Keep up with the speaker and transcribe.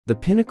the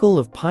pinnacle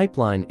of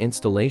pipeline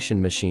installation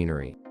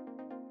machinery.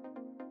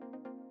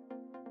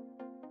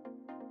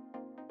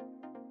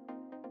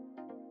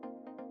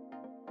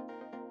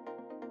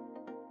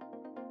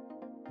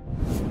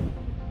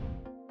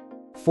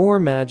 Four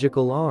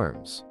magical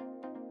arms.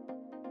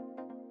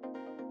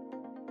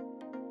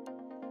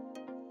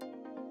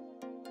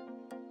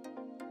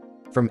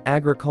 From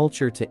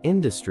agriculture to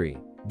industry,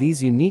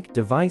 these unique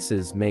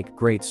devices make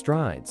great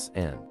strides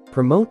and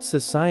promote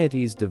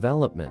society's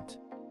development.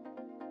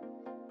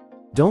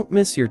 Don't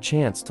miss your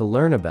chance to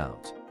learn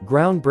about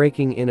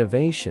groundbreaking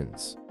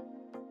innovations.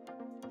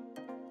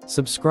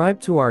 Subscribe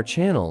to our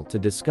channel to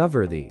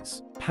discover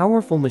these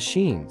powerful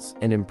machines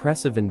and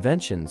impressive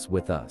inventions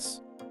with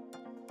us.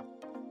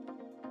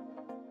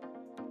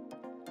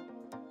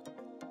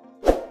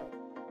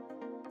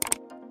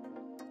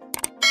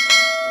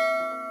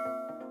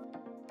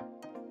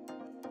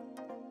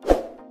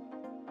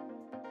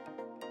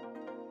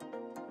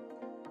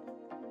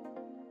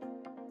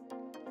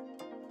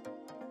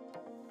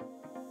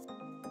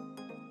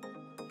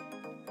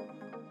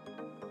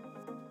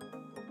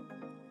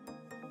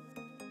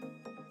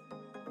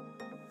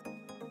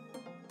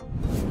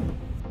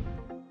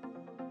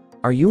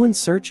 Are you in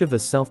search of a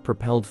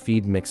self-propelled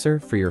feed mixer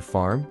for your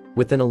farm?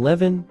 With an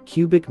 11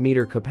 cubic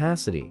meter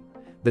capacity,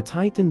 the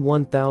Titan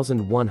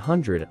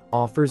 1100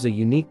 offers a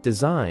unique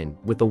design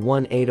with a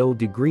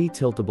 180-degree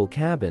tiltable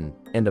cabin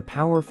and a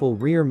powerful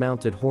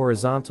rear-mounted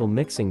horizontal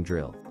mixing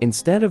drill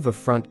instead of a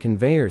front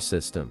conveyor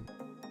system.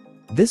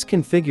 This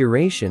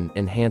configuration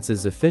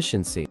enhances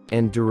efficiency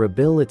and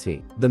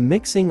durability. The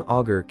mixing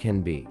auger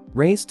can be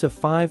raised to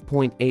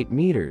 5.8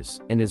 meters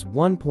and is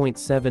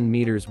 1.7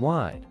 meters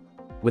wide,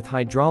 with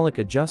hydraulic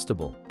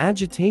adjustable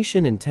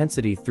agitation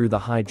intensity through the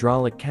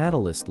hydraulic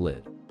catalyst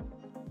lid.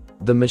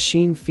 The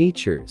machine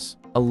features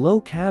a low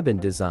cabin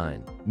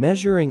design,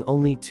 measuring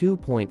only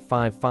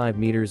 2.55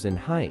 meters in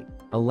height,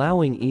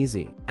 allowing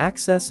easy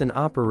access and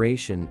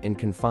operation in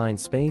confined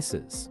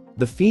spaces.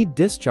 The feed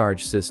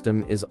discharge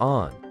system is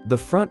on the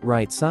front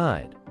right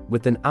side,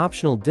 with an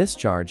optional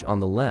discharge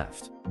on the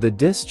left. The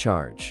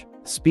discharge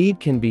speed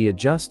can be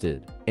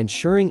adjusted,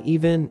 ensuring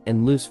even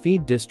and loose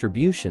feed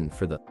distribution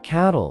for the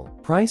cattle.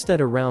 Priced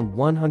at around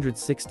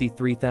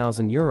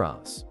 163,000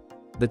 euros,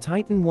 the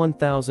Titan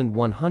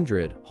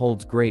 1100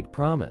 holds great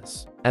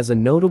promise as a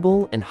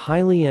notable and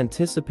highly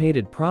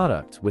anticipated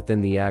product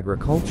within the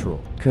agricultural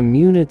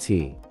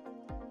community.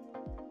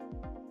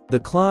 The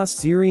Claas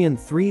Xerion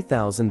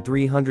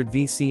 3300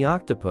 VC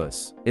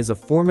Octopus is a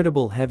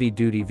formidable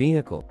heavy-duty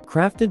vehicle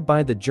crafted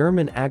by the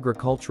German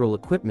agricultural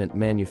equipment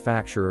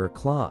manufacturer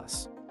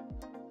Claas.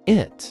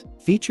 It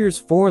features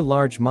 4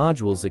 large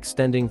modules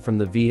extending from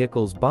the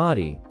vehicle's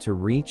body to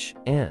reach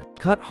and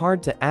cut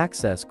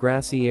hard-to-access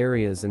grassy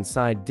areas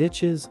inside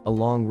ditches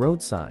along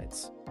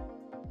roadsides.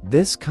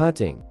 This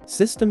cutting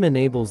system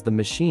enables the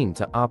machine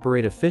to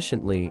operate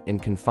efficiently in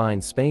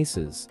confined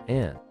spaces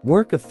and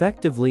work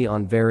effectively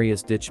on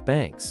various ditch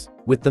banks.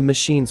 With the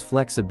machine's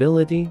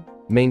flexibility,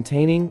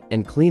 maintaining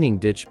and cleaning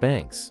ditch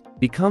banks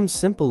becomes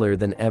simpler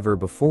than ever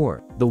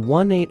before. The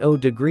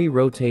 180-degree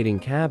rotating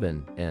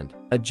cabin and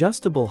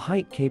adjustable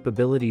height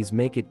capabilities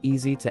make it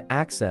easy to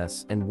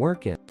access and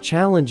work in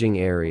challenging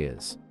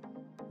areas.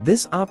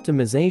 This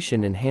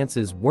optimization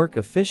enhances work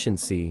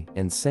efficiency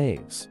and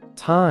saves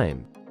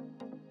time.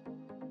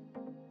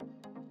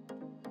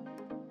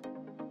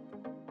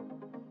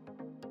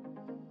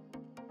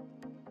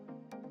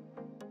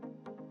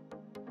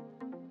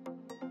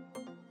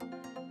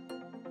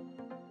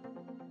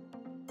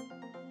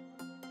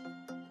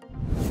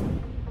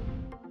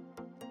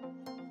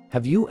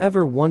 Have you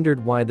ever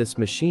wondered why this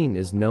machine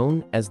is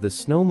known as the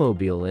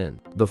snowmobile in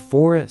the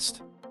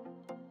forest?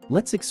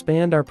 Let's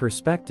expand our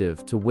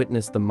perspective to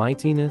witness the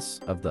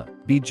mightiness of the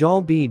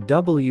Bijal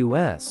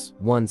BWS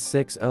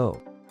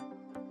 160.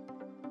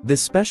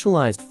 This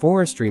specialized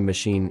forestry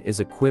machine is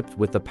equipped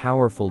with a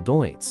powerful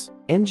Deutz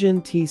engine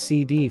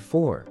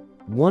TCD4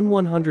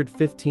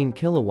 115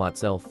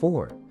 kilowatts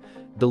L4,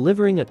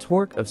 delivering a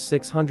torque of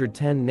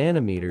 610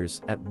 nanometers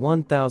at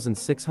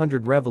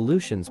 1,600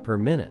 revolutions per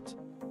minute.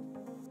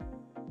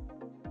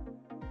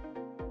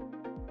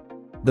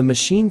 The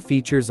machine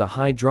features a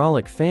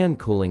hydraulic fan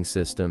cooling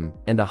system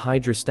and a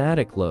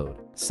hydrostatic load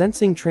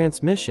sensing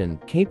transmission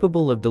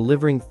capable of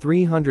delivering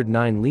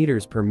 309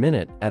 liters per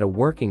minute at a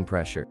working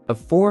pressure of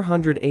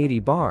 480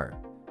 bar,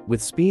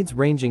 with speeds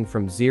ranging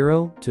from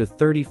 0 to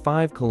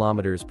 35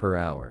 kilometers per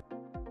hour.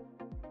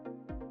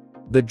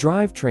 The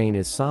drivetrain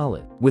is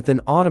solid, with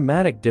an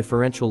automatic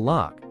differential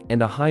lock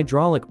and a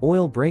hydraulic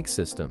oil brake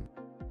system.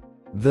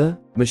 The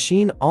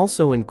machine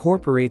also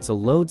incorporates a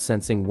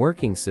load-sensing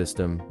working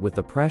system with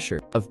a pressure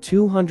of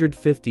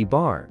 250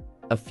 bar,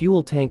 a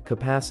fuel tank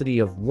capacity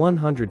of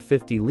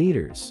 150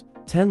 liters,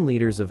 10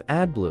 liters of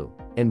AdBlue,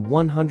 and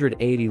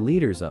 180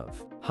 liters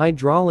of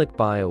hydraulic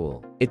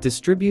bioil. It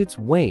distributes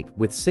weight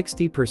with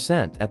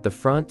 60% at the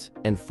front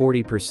and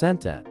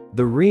 40% at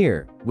the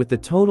rear, with a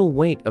total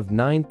weight of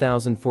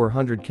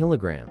 9,400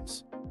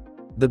 kilograms.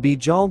 The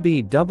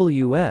Bijalbi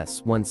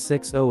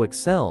WS160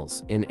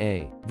 excels in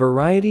a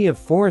variety of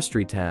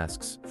forestry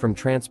tasks, from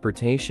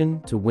transportation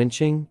to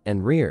winching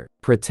and rear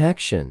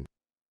protection.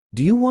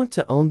 Do you want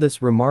to own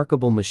this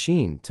remarkable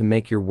machine to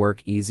make your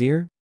work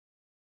easier?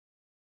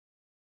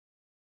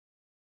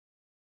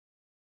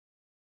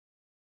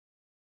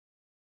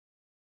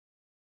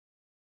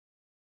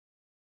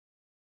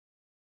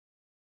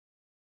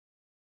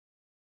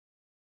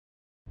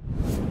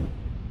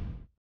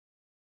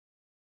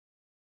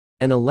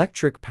 An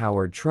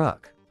electric-powered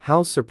truck.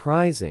 How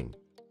surprising!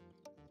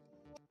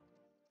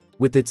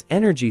 With its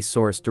energy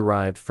source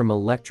derived from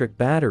electric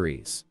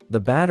batteries, the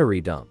battery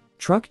dump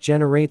truck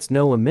generates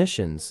no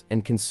emissions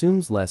and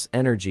consumes less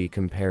energy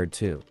compared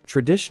to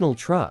traditional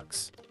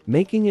trucks,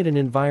 making it an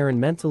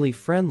environmentally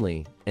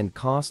friendly and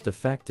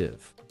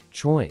cost-effective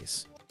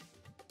choice.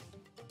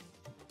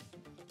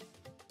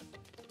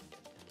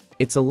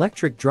 Its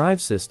electric drive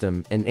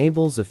system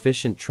enables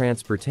efficient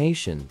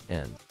transportation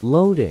and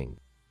loading.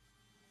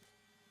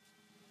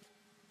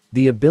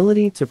 The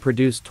ability to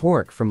produce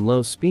torque from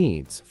low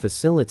speeds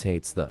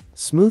facilitates the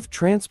smooth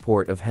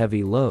transport of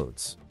heavy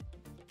loads.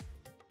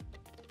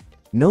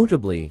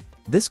 Notably,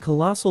 this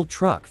colossal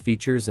truck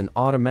features an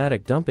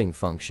automatic dumping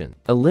function,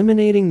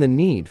 eliminating the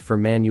need for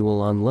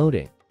manual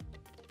unloading.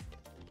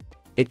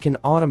 It can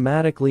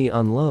automatically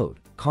unload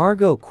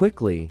cargo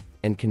quickly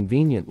and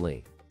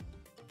conveniently.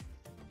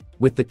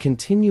 With the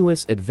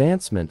continuous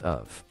advancement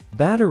of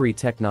battery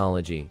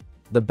technology,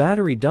 the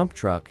battery dump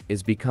truck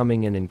is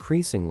becoming an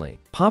increasingly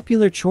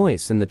popular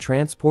choice in the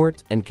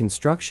transport and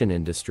construction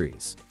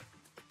industries.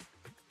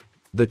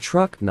 The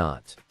truck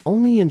not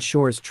only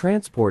ensures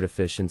transport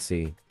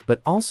efficiency,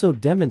 but also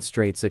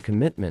demonstrates a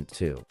commitment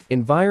to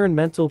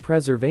environmental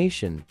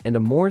preservation and a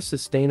more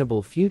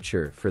sustainable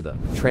future for the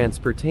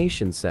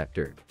transportation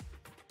sector.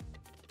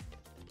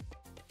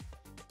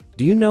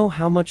 Do you know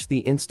how much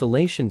the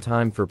installation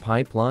time for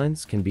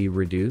pipelines can be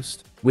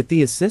reduced with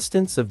the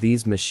assistance of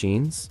these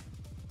machines?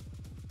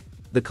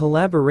 The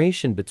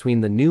collaboration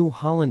between the New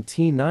Holland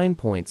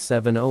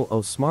T9.700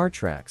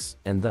 SmartTrax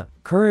and the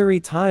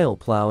Currie tile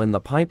plow in the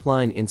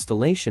pipeline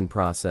installation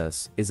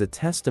process is a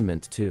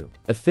testament to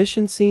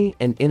efficiency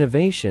and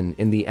innovation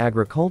in the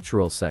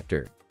agricultural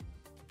sector.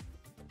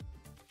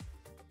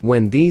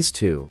 When these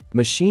two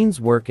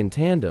machines work in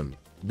tandem,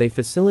 they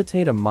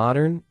facilitate a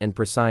modern and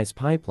precise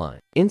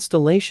pipeline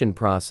installation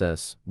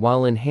process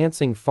while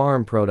enhancing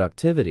farm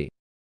productivity.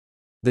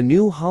 The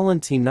New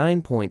Holland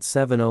T9.700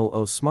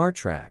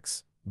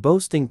 SmartTrax,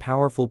 boasting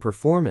powerful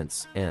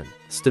performance and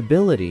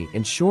stability,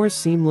 ensures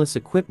seamless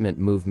equipment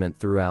movement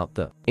throughout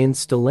the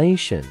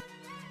installation.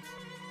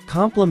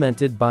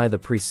 Complemented by the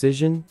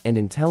precision and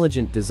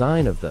intelligent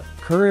design of the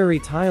Currie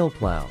tile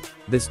plow,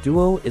 this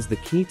duo is the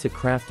key to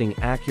crafting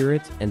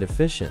accurate and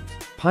efficient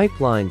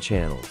pipeline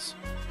channels.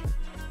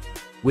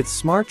 With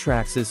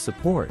SmartTrax's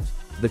support,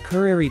 the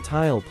Currie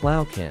tile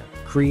plow can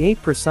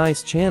create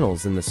precise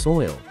channels in the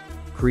soil,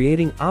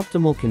 creating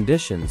optimal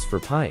conditions for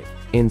pipe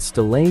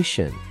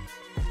installation.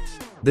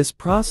 This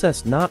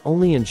process not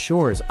only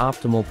ensures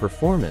optimal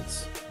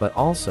performance, but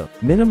also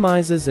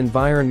minimizes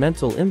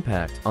environmental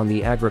impact on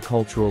the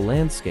agricultural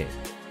landscape.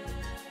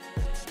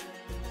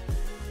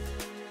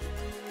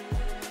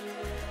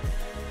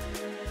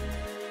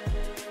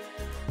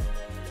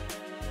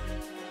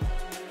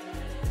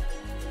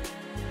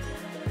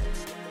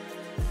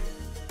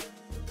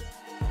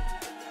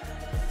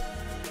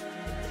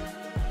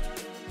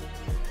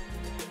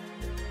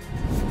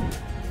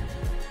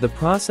 The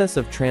process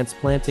of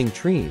transplanting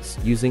trees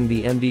using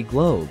the MD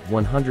Globe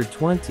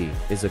 120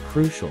 is a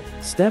crucial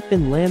step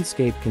in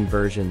landscape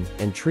conversion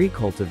and tree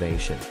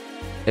cultivation.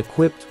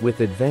 Equipped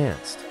with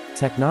advanced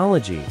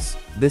technologies,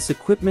 this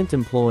equipment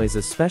employs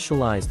a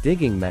specialized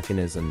digging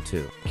mechanism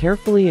to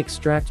carefully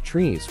extract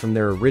trees from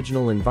their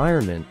original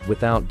environment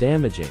without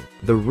damaging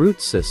the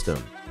root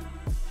system.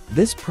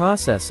 This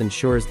process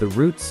ensures the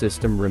root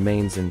system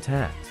remains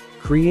intact,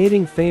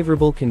 creating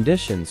favorable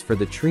conditions for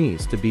the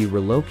trees to be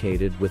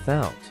relocated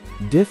without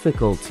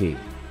difficulty.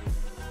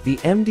 The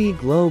MD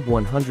Globe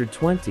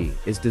 120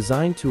 is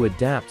designed to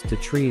adapt to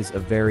trees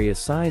of various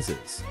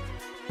sizes.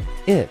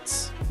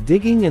 Its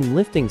digging and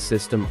lifting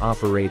system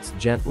operates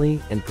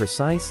gently and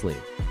precisely,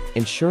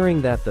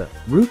 ensuring that the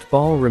root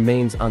ball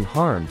remains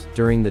unharmed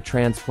during the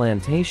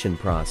transplantation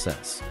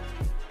process.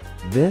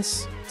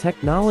 This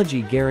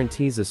technology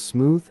guarantees a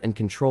smooth and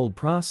controlled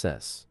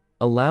process,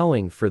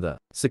 allowing for the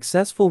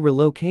successful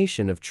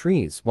relocation of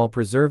trees while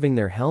preserving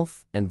their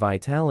health and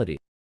vitality.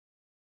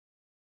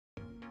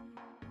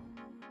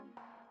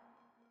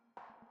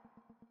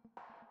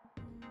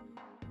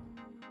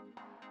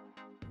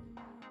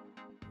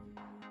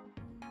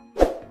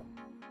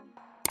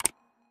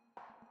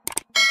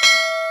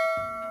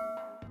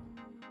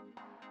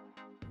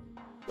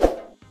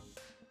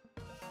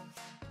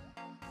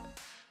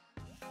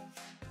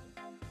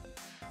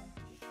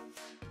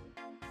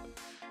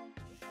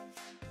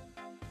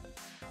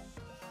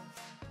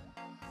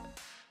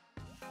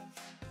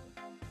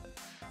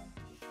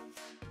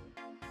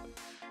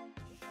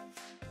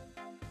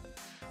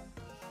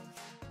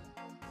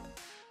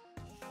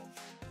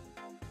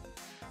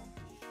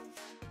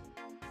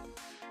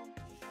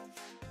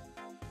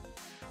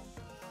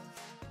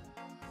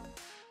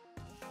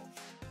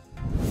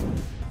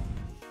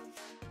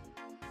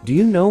 Do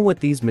you know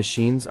what these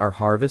machines are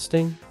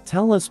harvesting?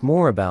 Tell us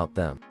more about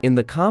them in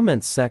the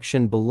comments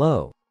section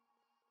below.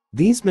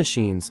 These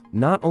machines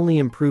not only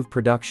improve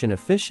production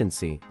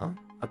efficiency,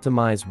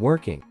 optimize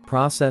working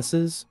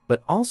processes,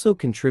 but also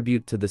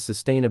contribute to the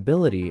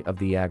sustainability of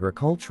the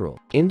agricultural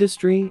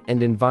industry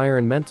and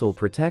environmental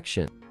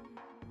protection.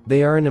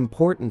 They are an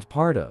important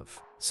part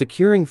of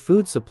securing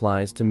food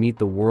supplies to meet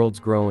the world's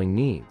growing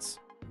needs.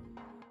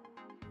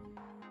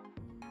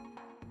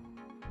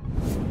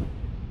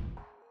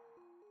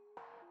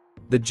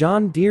 The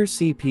John Deere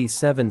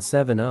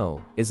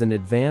CP770 is an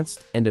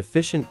advanced and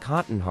efficient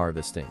cotton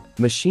harvesting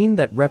machine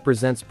that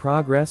represents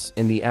progress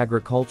in the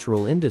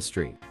agricultural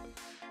industry.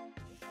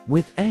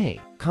 With a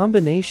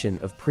combination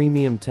of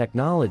premium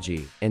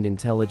technology and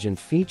intelligent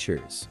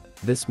features,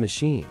 this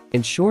machine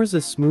ensures a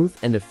smooth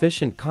and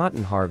efficient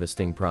cotton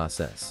harvesting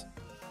process.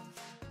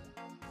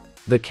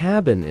 The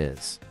cabin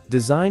is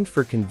designed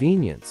for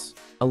convenience,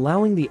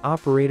 allowing the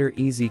operator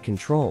easy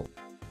control.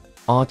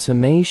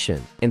 Automation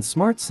and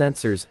smart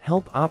sensors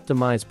help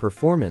optimize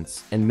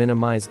performance and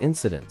minimize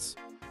incidents.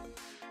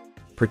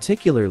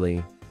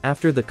 Particularly,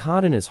 after the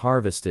cotton is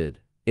harvested,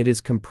 it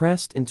is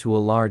compressed into a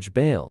large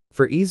bale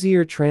for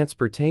easier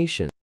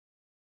transportation.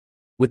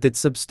 With its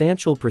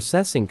substantial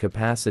processing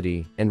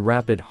capacity and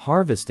rapid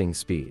harvesting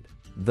speed,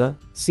 the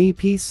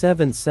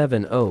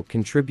CP770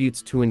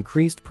 contributes to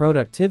increased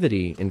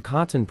productivity in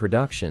cotton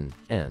production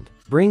and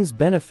brings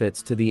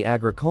benefits to the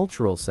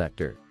agricultural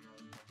sector.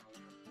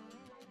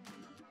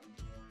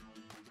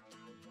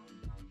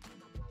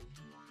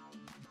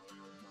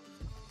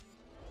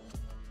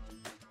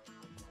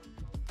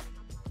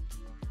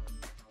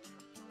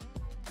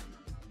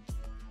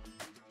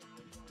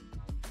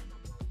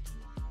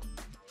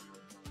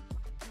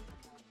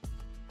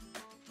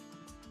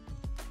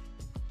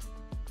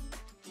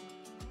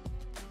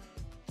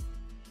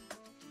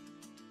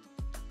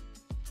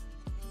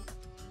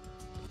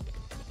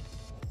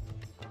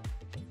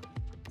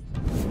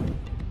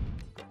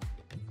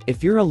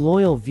 If you're a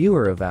loyal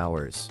viewer of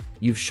ours,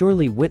 you've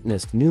surely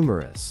witnessed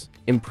numerous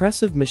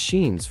impressive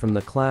machines from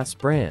the Claas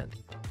brand.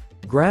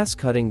 Grass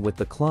cutting with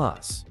the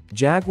Claas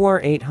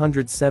Jaguar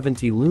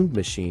 870 Lund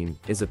machine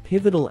is a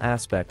pivotal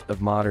aspect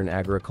of modern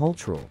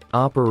agricultural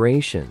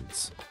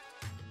operations.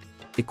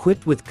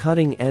 Equipped with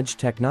cutting-edge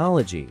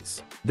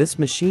technologies, this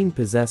machine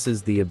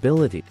possesses the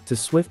ability to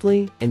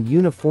swiftly and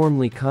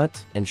uniformly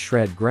cut and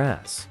shred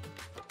grass.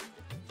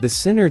 The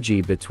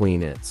synergy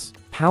between its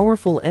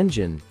powerful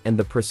engine and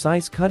the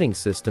precise cutting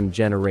system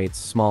generates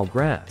small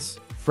grass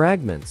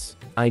fragments,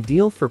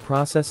 ideal for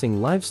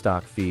processing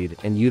livestock feed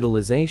and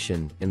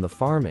utilization in the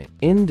farming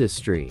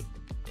industry.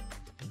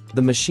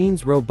 The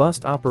machine's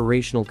robust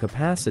operational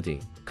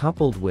capacity,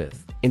 coupled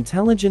with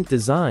intelligent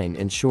design,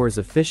 ensures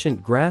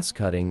efficient grass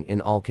cutting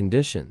in all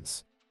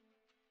conditions.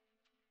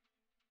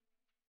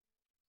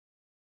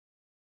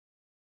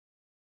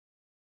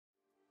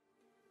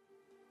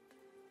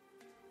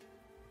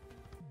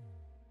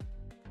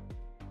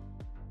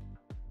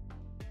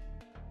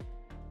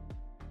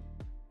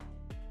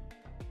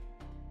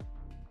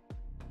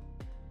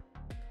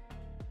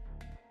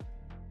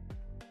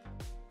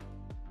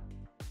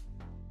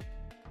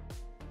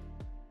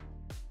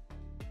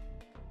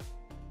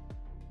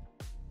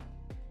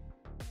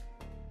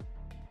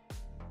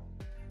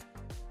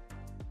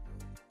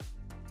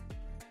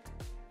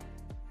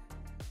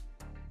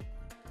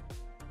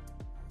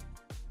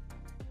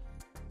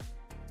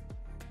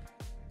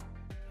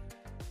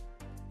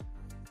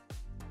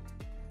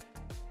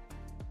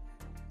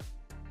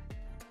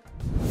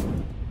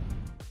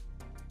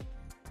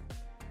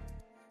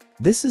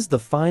 This is the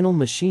final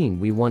machine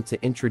we want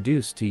to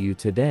introduce to you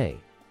today,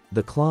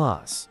 the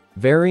Claas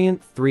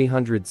Variant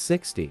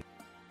 360.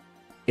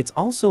 It's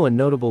also a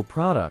notable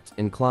product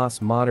in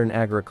Claas' modern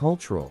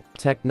agricultural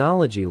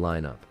technology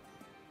lineup.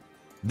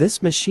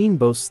 This machine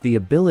boasts the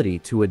ability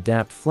to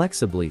adapt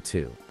flexibly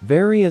to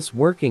various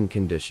working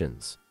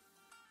conditions.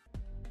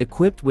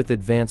 Equipped with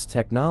advanced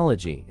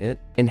technology, it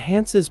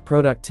enhances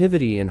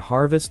productivity in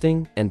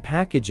harvesting and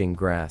packaging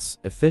grass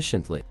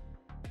efficiently.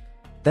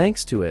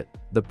 Thanks to it,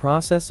 the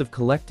process of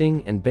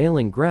collecting and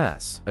baling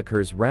grass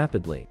occurs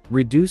rapidly,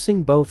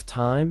 reducing both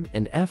time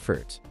and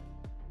effort.